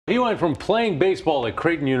He went from playing baseball at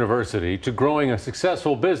Creighton University to growing a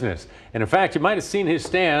successful business. And in fact, you might have seen his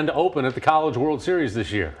stand open at the College World Series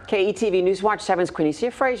this year. KETV News Watch 7's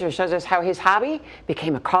Quinicia Fraser shows us how his hobby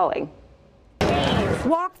became a calling.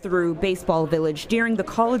 Walk through Baseball Village during the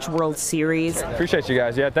College World Series. Appreciate you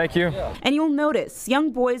guys. Yeah, thank you. And you'll notice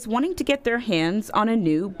young boys wanting to get their hands on a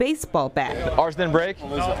new baseball bat. Ours didn't break.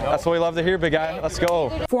 That's what we love to hear, big guy. Let's go.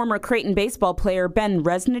 Former Creighton baseball player Ben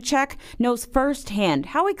Resnicek knows firsthand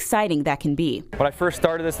how exciting that can be. When I first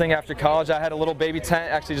started this thing after college, I had a little baby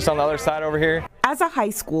tent actually just on the other side over here. As a high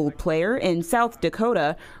school player in South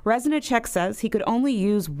Dakota, Resnicek says he could only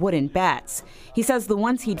use wooden bats. He says the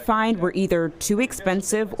ones he'd find were either too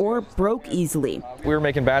expensive or broke easily. We were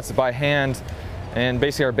making bats by hand and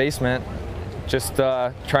basically our basement, just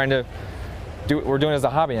trying to do what we're doing as a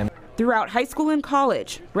hobby. Throughout high school and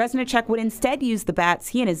college, Resnicek would instead use the bats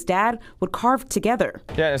he and his dad would carve together.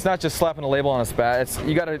 Yeah, it's not just slapping a label on a bat.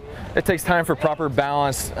 It takes time for proper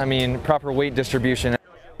balance, proper weight distribution.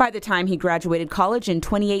 By the time he graduated college in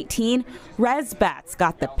 2018, Res Bats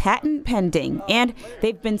got the patent pending, and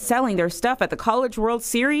they've been selling their stuff at the College World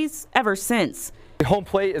Series ever since. The home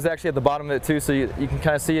plate is actually at the bottom of it too, so you can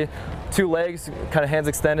kind of see two legs, kind of hands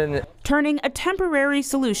extended. Turning a temporary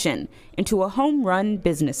solution into a home run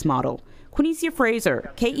business model. Quinicia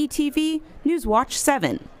Fraser, KETV News Watch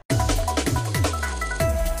 7.